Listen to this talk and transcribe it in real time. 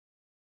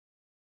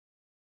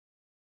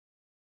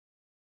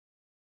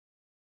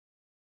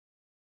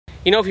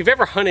You know, if you've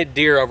ever hunted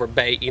deer over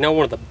bait, you know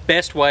one of the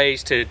best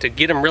ways to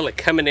get them really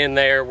coming in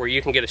there where you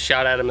can get a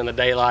shot at them in the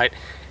daylight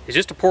is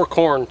just to pour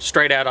corn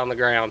straight out on the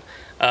ground.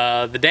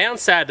 The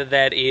downside to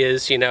that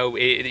is, you know,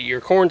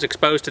 your corn's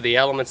exposed to the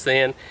elements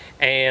then,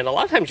 and a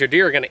lot of times your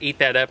deer are going to eat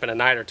that up in a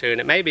night or two, and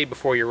it may be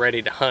before you're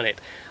ready to hunt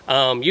it.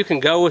 You can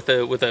go with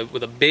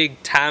a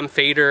big time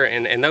feeder,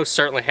 and those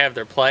certainly have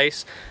their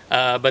place,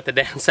 but the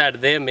downside to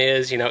them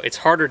is, you know, it's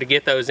harder to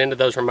get those into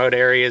those remote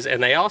areas,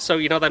 and they also,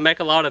 you know, they make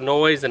a lot of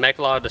noise, they make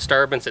a lot of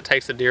disturbance. It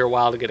takes the deer a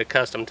while to get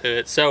accustomed to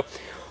it. So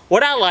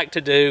what I like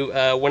to do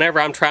whenever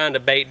I'm trying to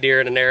bait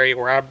deer in an area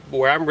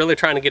where I'm really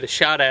trying to get a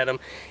shot at them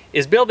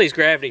is build these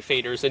gravity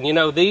feeders. And you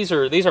know, these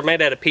are made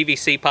out of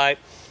PVC pipe.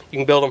 You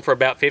can build them for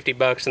about 50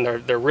 bucks, and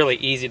they're really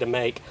easy to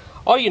make.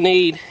 All you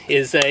need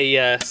is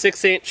a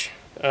 6-inch,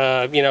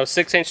 you know,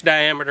 6-inch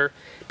diameter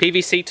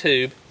PVC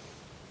tube,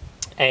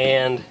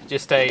 and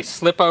just a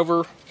slip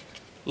over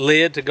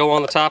lid to go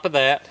on the top of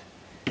that,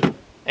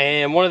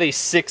 and one of these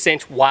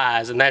 6-inch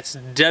Ys, and that's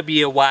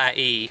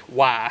W-Y-E,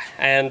 Y.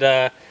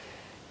 And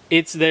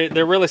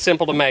they're really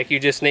simple to make. You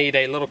just need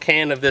a little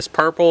can of this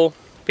purple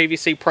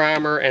PVC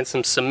primer and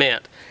some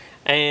cement,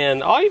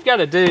 and all you've got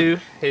to do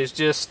is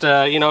just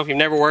you know, if you've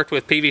never worked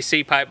with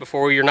PVC pipe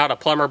before, you're not a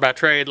plumber by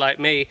trade like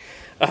me,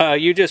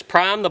 you just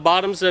prime the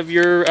bottoms of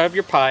your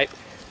pipe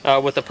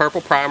with the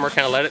purple primer,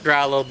 kind of let it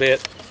dry a little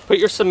bit, put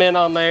your cement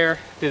on there,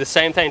 do the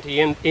same thing to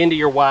the end of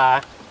your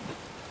Y,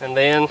 and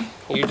then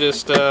you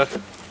just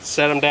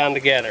set them down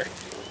together,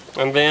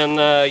 and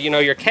then you know,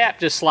 your cap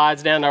just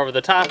slides down over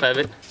the top of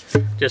it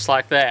just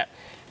like that.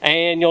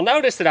 And you'll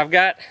notice that I've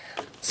got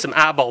some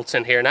eye bolts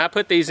in here, and I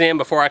put these in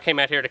before I came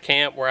out here to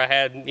camp, where I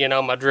had, you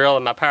know, my drill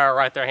and my power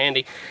right there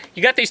handy.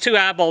 You got these 2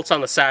 eye bolts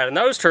on the side, and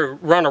those to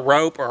run a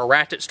rope or a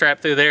ratchet strap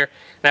through there.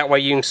 That way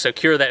you can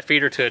secure that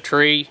feeder to a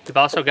tree. You've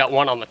also got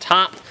one on the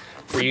top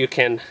where you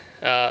can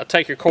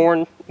take your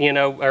corn, you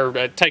know,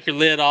 or take your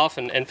lid off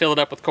and fill it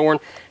up with corn.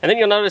 And then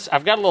you'll notice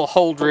I've got a little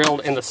hole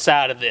drilled in the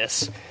side of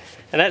this,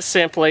 and that's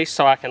simply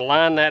so I can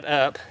line that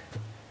up,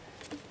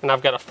 and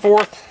I've got a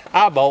 4th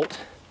eye bolt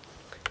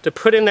to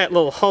put in that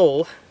little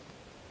hole.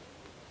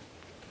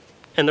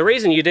 And the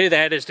reason you do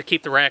that is to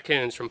keep the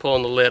raccoons from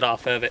pulling the lid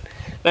off of it.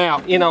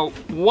 Now, you know,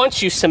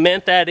 once you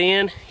cement that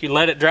in, you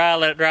let it dry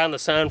in the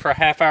sun for a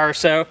half hour or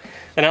so.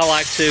 And I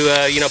like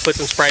to, you know, put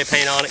some spray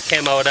paint on it,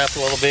 camo it up a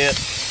little bit.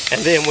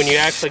 And then when you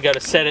actually go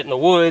to set it in the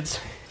woods,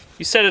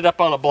 you set it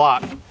up on a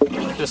block,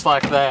 just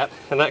like that.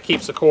 And that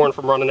keeps the corn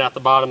from running out the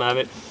bottom of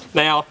it.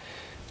 Now,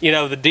 you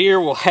know, the deer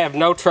will have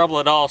no trouble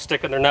at all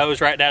sticking their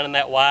nose right down in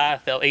that Y.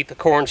 They'll eat the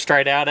corn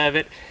straight out of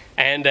it.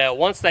 And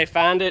once they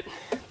find it,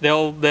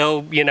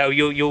 they'll you know,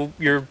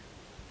 your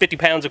 50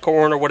 pounds of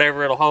corn or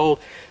whatever it'll hold,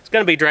 it's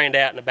going to be drained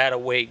out in about a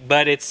week.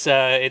 But it's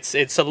a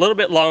little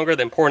bit longer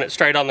than pouring it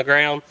straight on the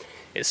ground.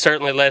 It's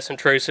certainly less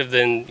intrusive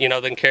than, you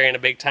know, than carrying a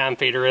big time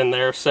feeder in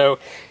there. So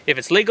if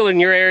it's legal in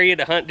your area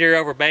to hunt deer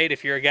over bait,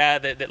 if you're a guy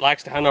that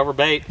likes to hunt over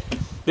bait,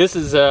 this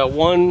is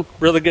one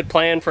really good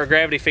plan for a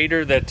gravity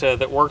feeder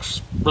that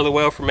works really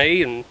well for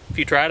me. And if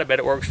you try it, I bet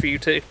it works for you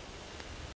too.